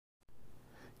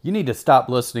You need to stop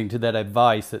listening to that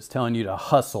advice that's telling you to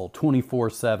hustle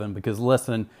 24/7 because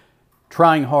listen,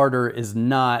 trying harder is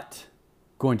not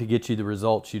going to get you the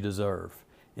results you deserve.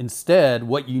 Instead,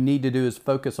 what you need to do is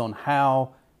focus on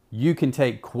how you can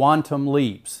take quantum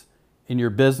leaps in your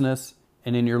business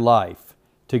and in your life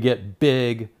to get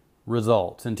big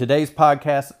results. In today's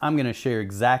podcast, I'm going to share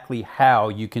exactly how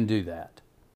you can do that.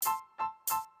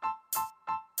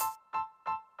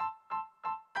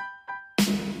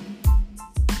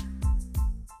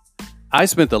 I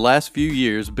spent the last few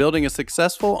years building a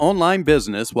successful online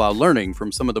business while learning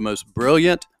from some of the most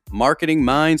brilliant marketing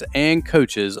minds and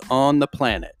coaches on the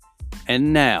planet.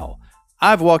 And now,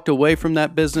 I've walked away from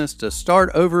that business to start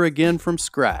over again from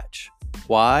scratch.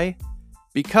 Why?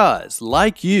 Because,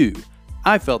 like you,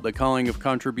 I felt the calling of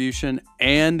contribution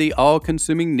and the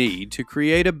all-consuming need to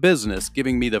create a business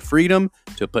giving me the freedom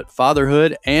to put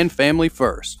fatherhood and family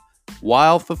first,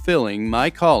 while fulfilling my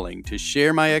calling to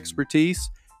share my expertise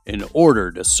in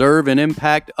order to serve and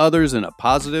impact others in a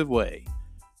positive way.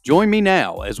 Join me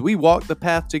now as we walk the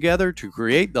path together to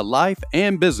create the life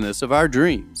and business of our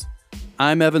dreams.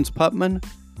 I'm Evans Putman.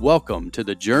 Welcome to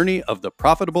the journey of the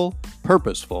profitable,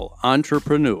 purposeful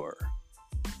entrepreneur.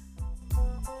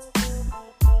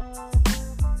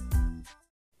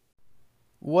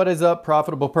 What is up,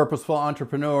 profitable, purposeful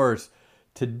entrepreneurs?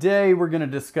 Today we're going to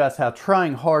discuss how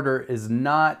trying harder is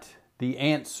not the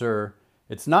answer.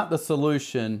 It's not the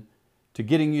solution to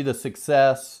getting you the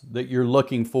success that you're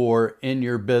looking for in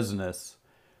your business.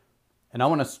 And I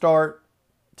want to start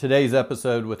today's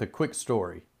episode with a quick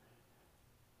story.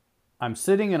 I'm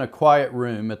sitting in a quiet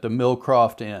room at the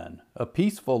Millcroft Inn, a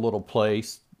peaceful little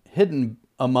place hidden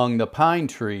among the pine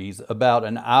trees about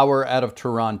an hour out of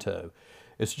Toronto.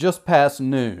 It's just past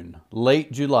noon,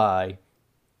 late July.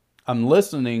 I'm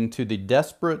listening to the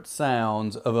desperate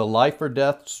sounds of a life or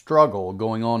death struggle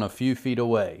going on a few feet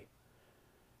away.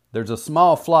 There's a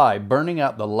small fly burning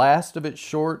out the last of its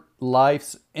short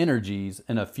life's energies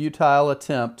in a futile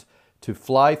attempt to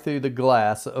fly through the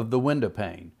glass of the window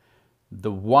pane.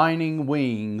 The whining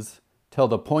wings tell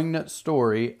the poignant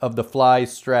story of the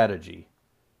fly's strategy.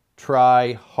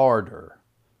 Try harder.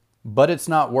 But it's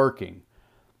not working.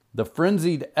 The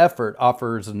frenzied effort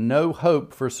offers no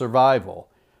hope for survival.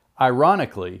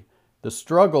 Ironically, the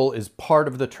struggle is part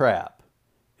of the trap.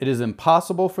 It is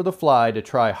impossible for the fly to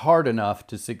try hard enough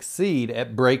to succeed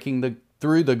at breaking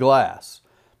through the glass.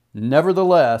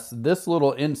 Nevertheless, this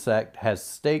little insect has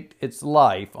staked its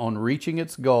life on reaching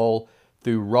its goal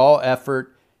through raw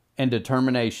effort and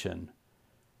determination.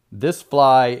 This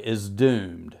fly is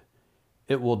doomed.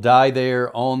 It will die there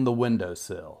on the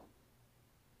windowsill.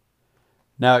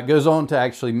 Now, it goes on to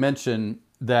actually mention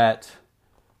that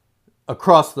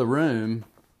across the room,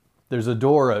 there's a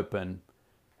door open,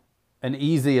 an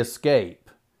easy escape.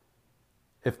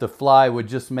 If the fly would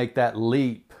just make that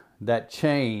leap, that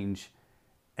change,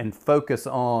 and focus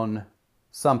on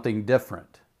something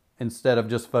different instead of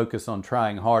just focus on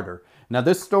trying harder. Now,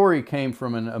 this story came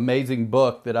from an amazing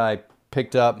book that I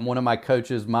picked up. One of my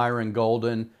coaches, Myron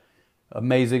Golden,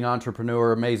 amazing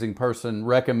entrepreneur, amazing person,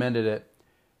 recommended it.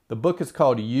 The book is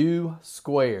called U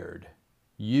Squared.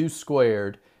 U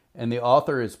Squared. And the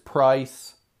author is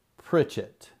Price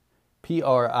Pritchett,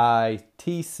 Pritchett.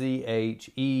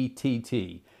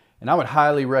 And I would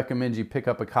highly recommend you pick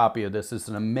up a copy of this. It's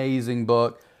an amazing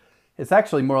book. It's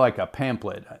actually more like a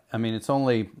pamphlet. I mean, it's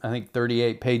only, I think,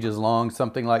 38 pages long,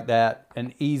 something like that.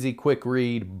 An easy, quick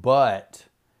read, but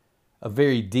a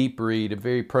very deep read, a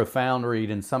very profound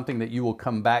read, and something that you will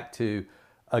come back to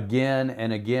again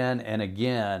and again and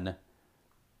again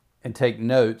and take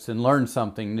notes and learn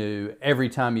something new every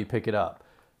time you pick it up.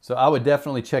 So I would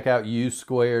definitely check out U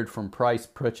Squared from Price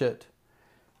Pritchett.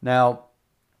 Now,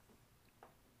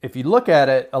 if you look at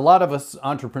it, a lot of us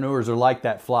entrepreneurs are like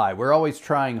that fly. We're always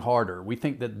trying harder. We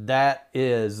think that that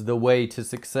is the way to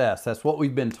success. That's what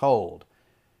we've been told.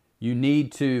 You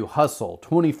need to hustle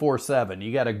 24/7.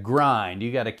 You got to grind.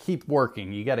 You got to keep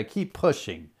working. You got to keep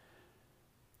pushing.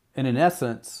 And in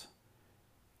essence,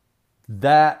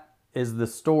 that is the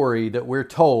story that we're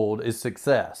told is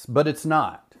success, but it's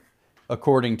not,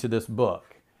 according to this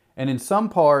book. And in some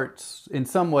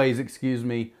ways,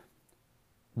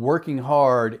 working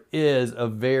hard is a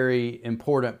very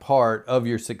important part of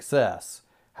your success.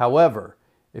 However,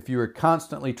 if you are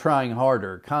constantly trying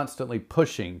harder, constantly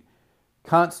pushing,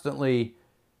 constantly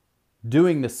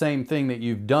doing the same thing that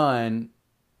you've done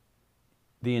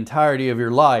the entirety of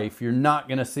your life, you're not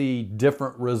going to see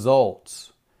different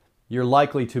results. You're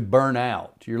likely to burn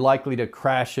out. You're likely to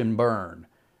crash and burn.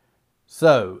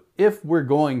 So if we're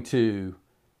going to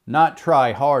not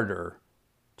try harder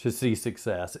to see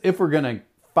success, if we're going to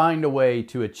find a way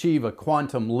to achieve a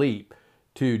quantum leap,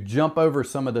 to jump over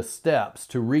some of the steps,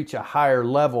 to reach a higher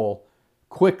level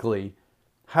quickly,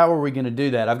 how are we going to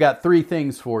do that? I've got 3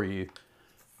 things for you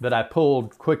that I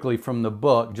pulled quickly from the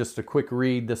book. Just a quick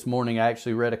read this morning. I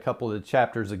actually read a couple of the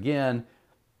chapters again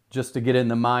just to get in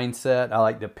the mindset. I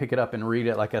like to pick it up and read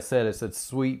it. Like I said, it's a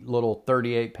sweet little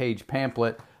 38-page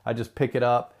pamphlet. I just pick it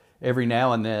up every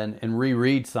now and then and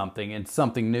reread something, and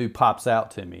something new pops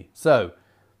out to me. So,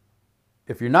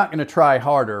 if you're not going to try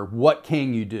harder, what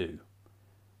can you do?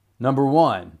 Number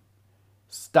 1,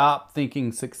 stop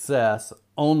thinking success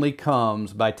only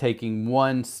comes by taking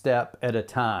one step at a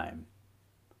time.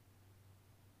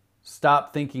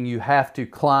 Stop thinking you have to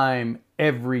climb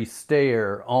every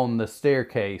stair on the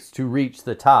staircase to reach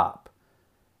the top.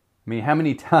 I mean, how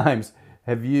many times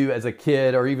have you as a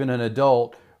kid or even an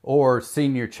adult or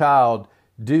senior child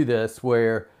do this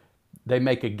where they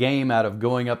make a game out of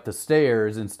going up the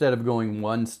stairs instead of going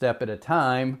one step at a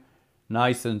time,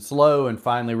 nice and slow, and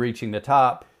finally reaching the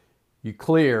top? You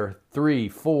clear 3,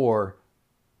 4,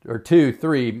 or 2,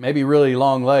 3, maybe really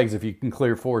long legs if you can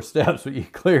clear 4 steps, but you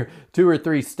clear 2 or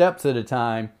 3 steps at a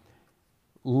time.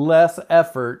 Less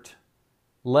effort,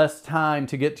 less time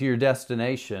to get to your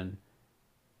destination,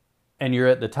 and you're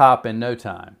at the top in no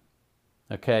time.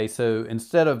 Okay, so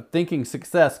instead of thinking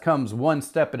success comes one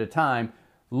step at a time,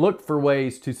 look for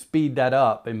ways to speed that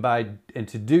up. And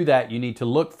to do that, you need to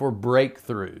look for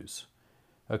breakthroughs.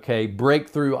 Okay,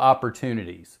 breakthrough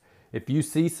opportunities. If you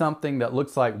see something that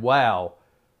looks like, wow,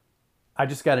 I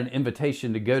just got an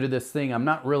invitation to go to this thing. I'm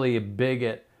not really big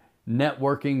at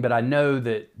networking, but I know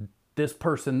that this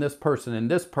person,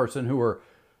 and this person who are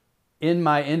in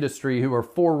my industry, who are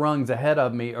 4 rungs ahead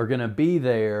of me, are going to be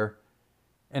there.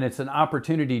 And it's an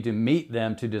opportunity to meet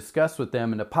them, to discuss with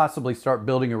them, and to possibly start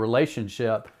building a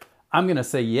relationship. I'm going to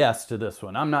say yes to this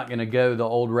one. I'm not going to go the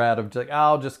old route of like,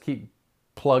 I'll just keep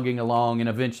plugging along and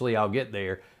eventually I'll get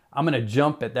there. I'm going to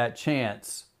jump at that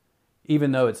chance.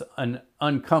 Even though it's an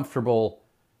uncomfortable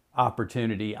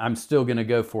opportunity, I'm still going to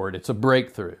go for it. It's a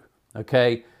breakthrough.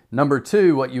 Okay? Number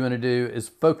 2, what you want to do is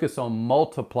focus on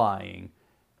multiplying,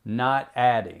 not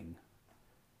adding.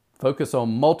 Focus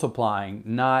on multiplying,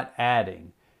 not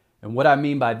adding. And what I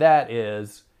mean by that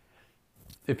is,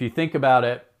 if you think about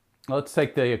it, let's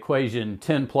take the equation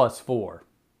 10 plus 4.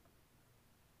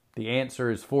 The answer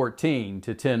is 14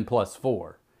 to 10 plus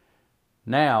 4.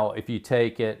 Now, if you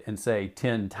take it and say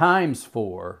 10 times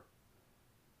 4,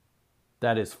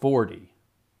 that is 40.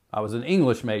 I was an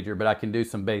English major, but I can do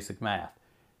some basic math.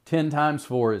 10 times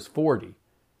 4 is 40.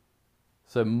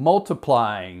 So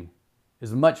multiplying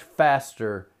is much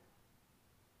faster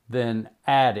than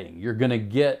adding. You're going to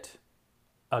get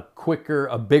a quicker,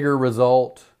 a bigger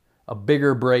result, a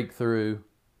bigger breakthrough,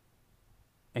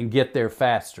 and get there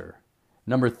faster.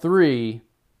 Number 3,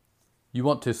 you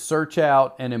want to search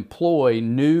out and employ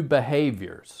new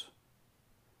behaviors.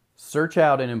 Search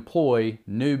out and employ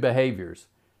new behaviors.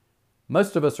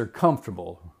 Most of us are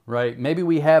comfortable, right? Maybe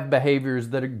we have behaviors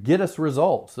that get us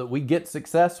results, that we get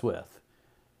success with.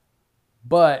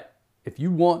 But if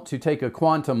you want to take a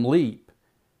quantum leap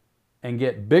and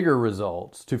get bigger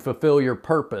results, to fulfill your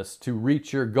purpose, to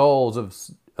reach your goals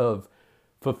of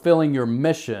fulfilling your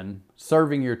mission,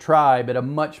 serving your tribe at a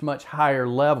much, much higher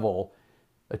level,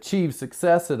 achieve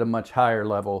success at a much higher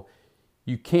level,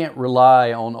 you can't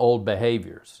rely on old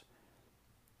behaviors.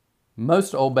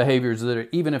 Most old behaviors, that are,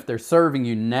 even if they're serving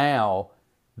you now,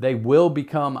 they will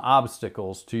become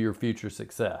obstacles to your future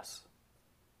success.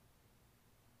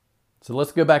 So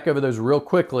let's go back over those real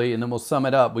quickly and then we'll sum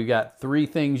it up. We got 3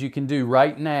 things you can do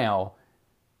right now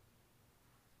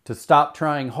to stop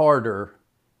trying harder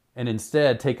and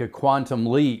instead take a quantum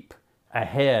leap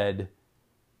ahead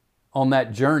on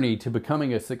that journey to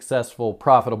becoming a successful,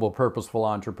 profitable, purposeful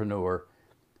entrepreneur.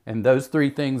 And those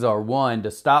 3 things are: 1, to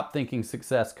stop thinking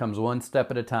success comes one step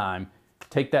at a time.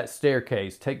 Take that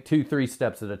staircase. Take 2, 3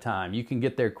 steps at a time. You can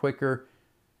get there quicker,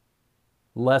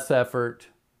 less effort,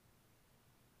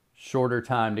 shorter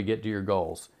time to get to your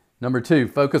goals. Number 2,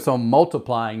 focus on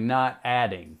multiplying, not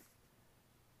adding.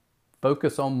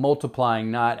 Focus on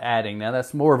multiplying, not adding. Now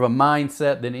that's more of a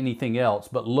mindset than anything else,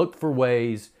 but look for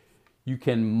ways you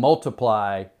can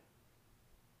multiply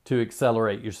to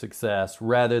accelerate your success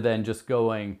rather than just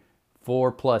going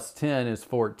 4 plus 10 is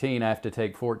 14. I have to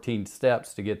take 14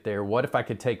 steps to get there. What if I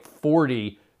could take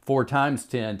 40, 4 times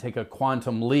 10, take a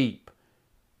quantum leap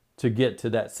to get to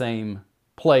that same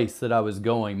place that I was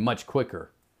going much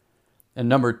quicker? And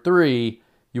number 3,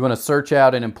 you want to search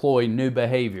out and employ new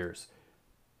behaviors.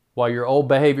 While your old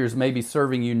behaviors may be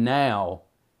serving you now,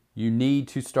 you need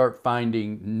to start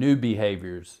finding new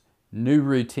behaviors new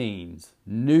routines,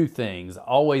 new things,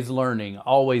 always learning,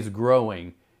 always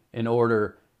growing in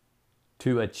order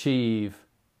to achieve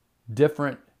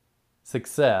different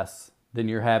success than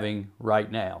you're having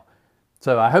right now.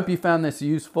 So I hope you found this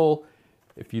useful.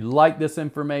 If you like this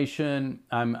information,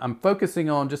 I'm focusing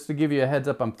on, just to give you a heads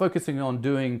up, I'm focusing on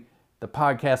doing the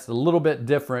podcast a little bit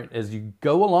different. As you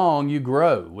go along, you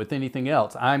grow with anything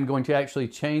else. I'm going to actually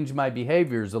change my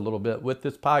behaviors a little bit with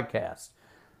this podcast.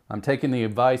 I'm taking the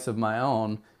advice of my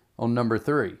own on number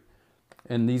 3.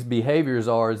 And these behaviors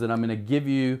are that I'm going to give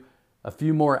you a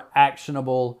few more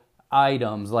actionable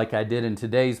items like I did in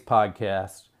today's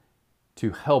podcast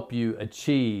to help you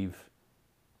achieve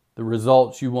the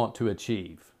results you want to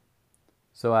achieve.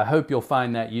 So I hope you'll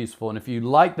find that useful. And if you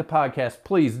like the podcast,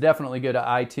 please definitely go to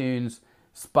iTunes,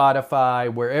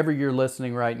 Spotify, wherever you're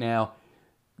listening right now.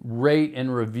 Rate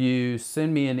and review.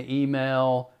 Send me an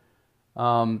email.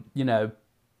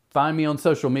 Find me on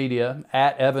social media,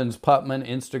 at Evans Putman,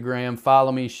 Instagram.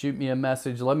 Follow me, shoot me a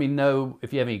message. Let me know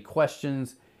if you have any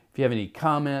questions, if you have any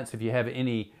comments, if you have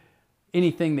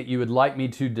anything that you would like me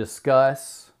to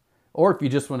discuss, or if you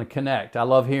just want to connect. I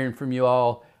love hearing from you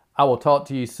all. I will talk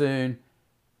to you soon.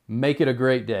 Make it a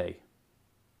great day.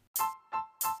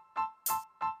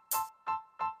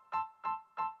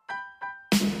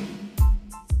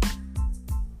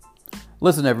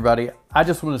 Listen, everybody, I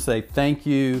just want to say thank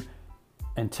you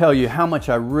and tell you how much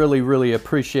I really, really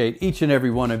appreciate each and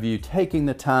every one of you taking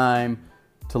the time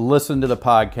to listen to the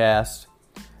podcast.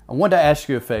 I want to ask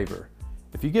you a favor.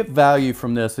 If you get value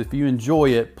from this, if you enjoy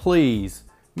it, please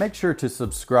make sure to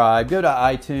subscribe. Go to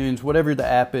iTunes, whatever the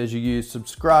app is you use,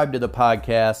 subscribe to the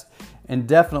podcast, and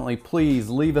definitely please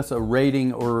leave us a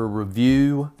rating or a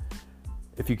review.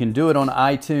 If you can do it on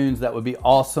iTunes, that would be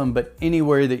awesome. But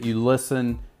anywhere that you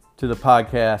listen to the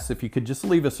podcast, if you could just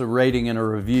leave us a rating and a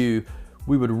review,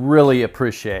 we would really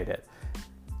appreciate it.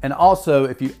 And also,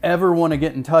 if you ever want to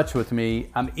get in touch with me,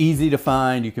 I'm easy to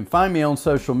find. You can find me on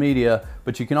social media,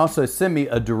 but you can also send me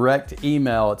a direct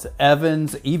email. It's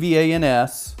Evans,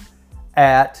 EVANS,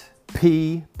 at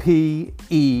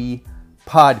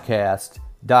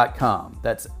ppepodcast.com.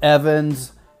 That's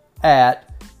Evans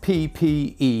at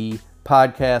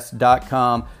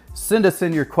ppepodcast.com. Send us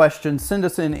in your questions. Send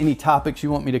us in any topics you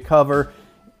want me to cover,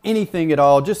 anything at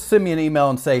all. Just send me an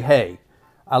email and say, hey,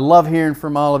 I love hearing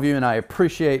from all of you, and I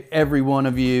appreciate every one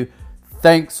of you.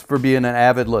 Thanks for being an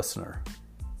avid listener.